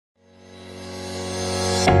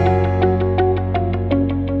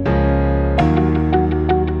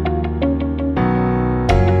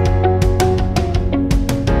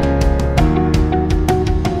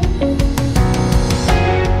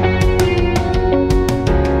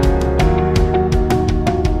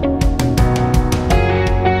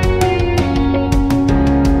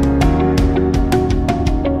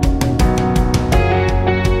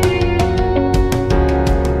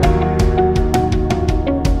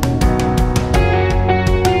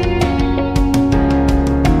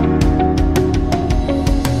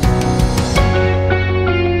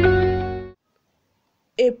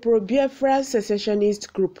Pro-Biafra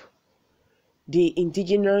secessionist group, the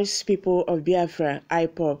indigenous people of Biafra,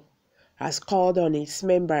 Ipob, has called on its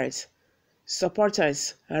members,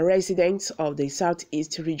 supporters, and residents of the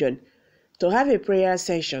Southeast region to have a prayer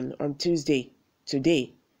session on Tuesday,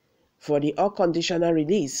 today, for the unconditional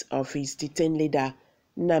release of its detained leader,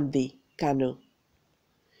 Nnamdi Kanu.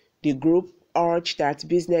 The group urged that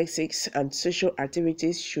businesses and social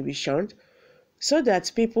activities should be shunned so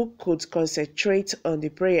that people could concentrate on the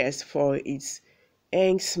prayers for its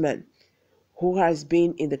henchman, who has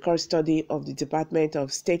been in the custody of the Department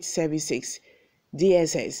of State Services,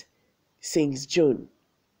 DSS, since June.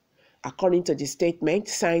 According to the statement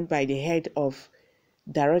signed by the head of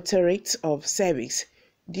Directorate of Service,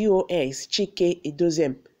 DOS, Chike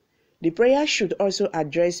Edoziem, the prayer should also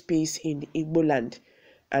address peace in Igbo land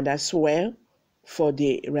and as well for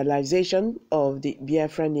the realization of the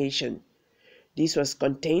Biafra nation. This was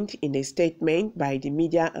contained in a statement by the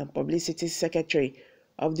Media and Publicity Secretary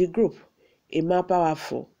of the group, Emma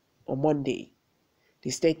Powerful, on Monday.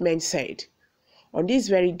 The statement said, "On this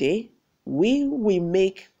very day, we will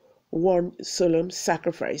make one solemn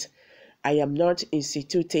sacrifice. I am not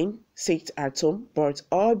instituting sit-at-home, but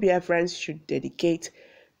all Biafrans should dedicate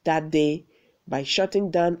that day by shutting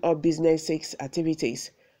down all business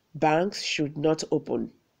activities. Banks should not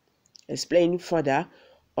open." Explaining further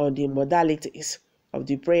on the modalities of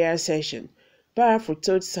the prayer session, Powerful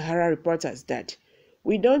told Sahara reporters that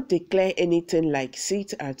we don't declare anything like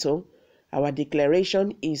sit at home. Our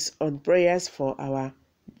declaration is on prayers for our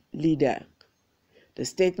leader. The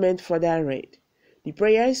statement further read, "The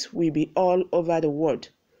prayers will be all over the world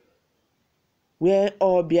where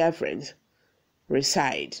all Biafrans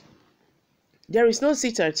reside. There is no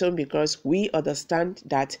sit at home because we understand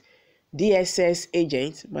that DSS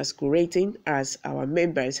agents masquerading as our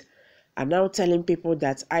members are now telling people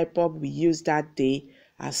that Ipob will use that day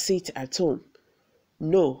as sit at home.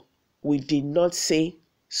 No, we did not say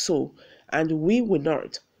so, and we will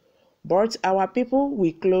not. But our people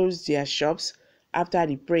will close their shops after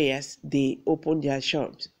the prayers. They open their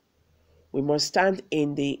shops. We must stand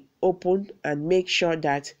in the open and make sure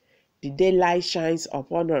that the daylight shines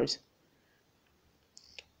upon us.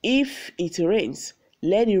 If it rains,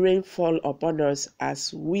 let the rain fall upon us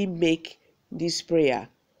as we make this prayer.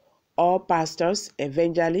 All pastors,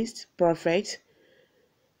 evangelists, prophets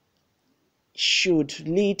should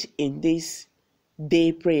lead in this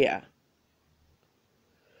day prayer.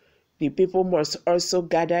 The people must also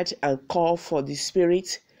gather and call for the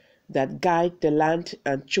spirits that guide the land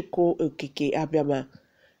and Chukwu Okike Abiama.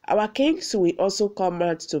 Our kings will also come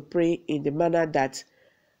out to pray in the manner that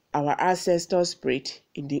our ancestors prayed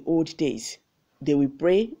in the old days. They will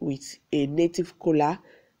pray with a native kola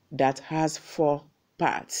that has 4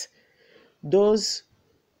 parts. Those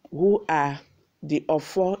who are the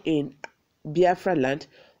Ofo in Biafra land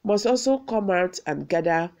must also come out and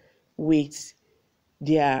gather with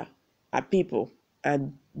their people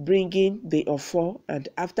and bring in the Ofo, and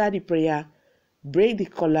after the prayer, break the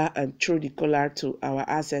kola and throw the kola to our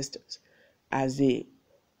ancestors, as the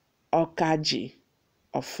Okaji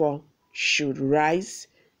Ofo should rise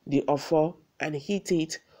the Ofo and hit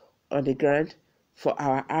it on the ground for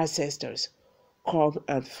our ancestors. Come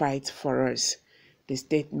and fight for us," the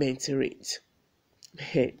statement reads.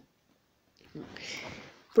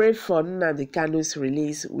 Pray for Nnamdi Kanu's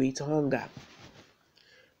release with hunger.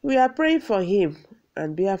 We are praying for him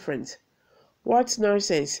and Biafrans. What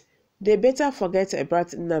nonsense! They better forget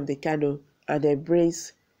about Nnamdi Kanu and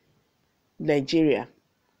embrace Nigeria.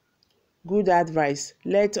 Good advice.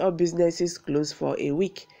 Let all businesses close for a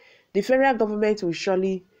week. The federal government will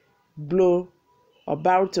surely blow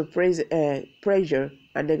about to pressure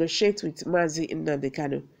and negotiate with Mazi Nnamdi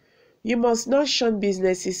Kanu. You must not shun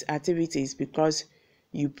businesses' activities because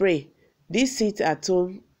you pray. This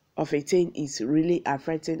sit-at-home of a thing is really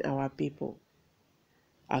affecting our people.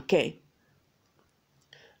 Okay.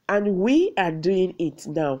 And we are doing it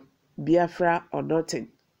now, Biafra or nothing.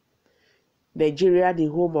 Nigeria, the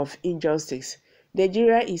home of injustice.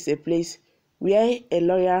 Nigeria is a place where a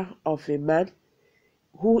lawyer of a man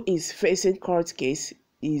who is facing court case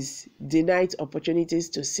is denied opportunities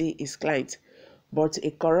to see his client, but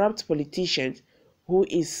a corrupt politician who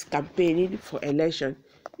is campaigning for election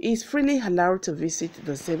is freely allowed to visit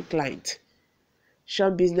the same client.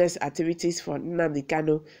 Shun business activities for Nnamdi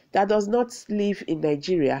Kanu that does not live in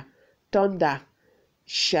Nigeria. Thunder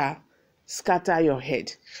shall scatter your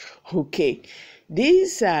head. Okay,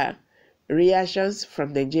 these are reactions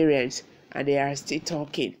from Nigerians, and they are still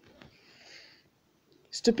talking.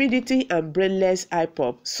 Stupidity and brainless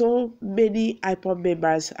Ipob. So many Ipob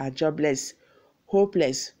members are jobless,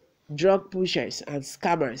 hopeless, drug pushers, and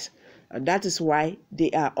scammers, and that is why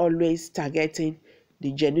they are always targeting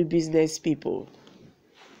the genuine business people.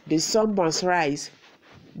 The sun must rise.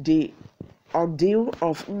 The ordeal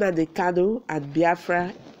of Nnamdi Kanu and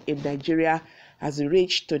Biafra in Nigeria has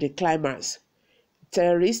reached to the climax.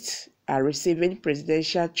 Terrorists are receiving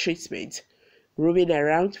presidential treatment, roaming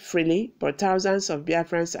around freely, but thousands of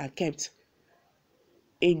Biafrans are kept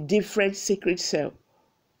in different secret cells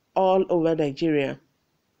all over Nigeria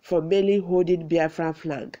for merely holding Biafran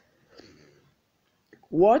flag.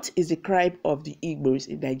 What is the crime of the Igbos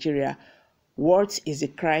in Nigeria? What is the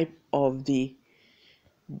crime of the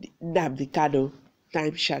Nnamdi Kanu?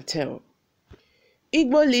 Time shall tell.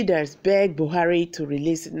 Igbo leaders beg Buhari to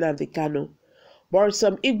release Nnamdi Kanu, but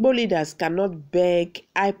some Igbo leaders cannot beg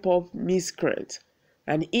Ipob miscreants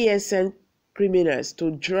and ESN criminals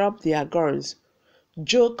to drop their guns.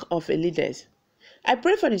 Joke of a leader. I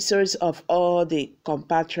pray for the souls of all the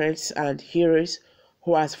compatriots and heroes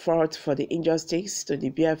who has fought for the injustice to the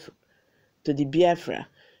Biafra.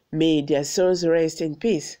 May their souls rest in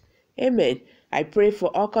peace. Amen. I pray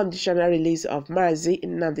for unconditional release of Mazi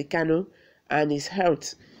Nnamdi Kanu and his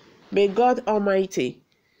health. May God Almighty,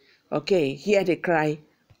 hear the cry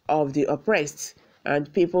of the oppressed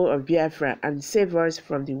and people of Biafra and save us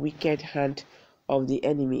from the wicked hand of the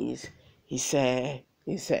enemies. He said.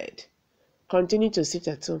 Continue to sit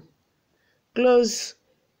at home. Close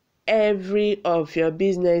every of your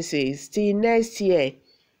businesses till next year.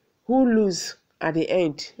 Who lose at the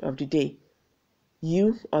end of the day?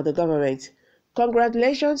 You or the government?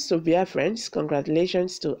 Congratulations to Biafrans.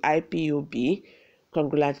 Congratulations to IPOB.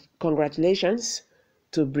 Congratulations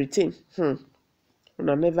to Britain. I'll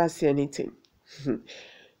never see anything.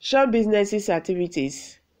 Shun businesses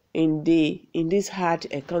activities in this hard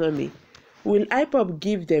economy. Will Ipob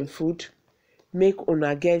give them food? Make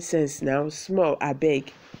una get sense now. Small,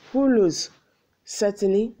 abeg. Who lose?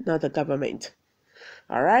 Certainly not the government.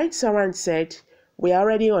 Alright, someone said, we are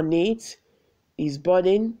already on it. His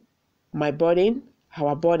burden, my burden,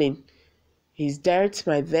 our burden. His dirt,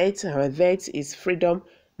 my dirt, our dirt. His freedom,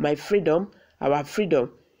 my freedom, our freedom.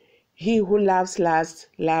 He who laughs last,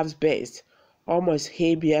 laughs best. Almost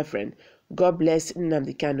hey Biafran. God bless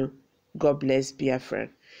Nnamdi Kanu. God bless Biafran.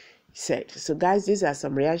 Said. So guys, these are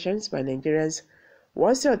some reactions by Nigerians.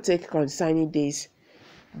 What's your take concerning this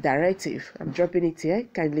directive? I'm dropping it here.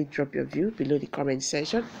 Kindly drop your view below the comment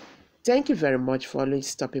section. Thank you very much for always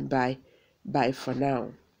stopping by. Bye for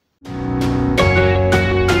now.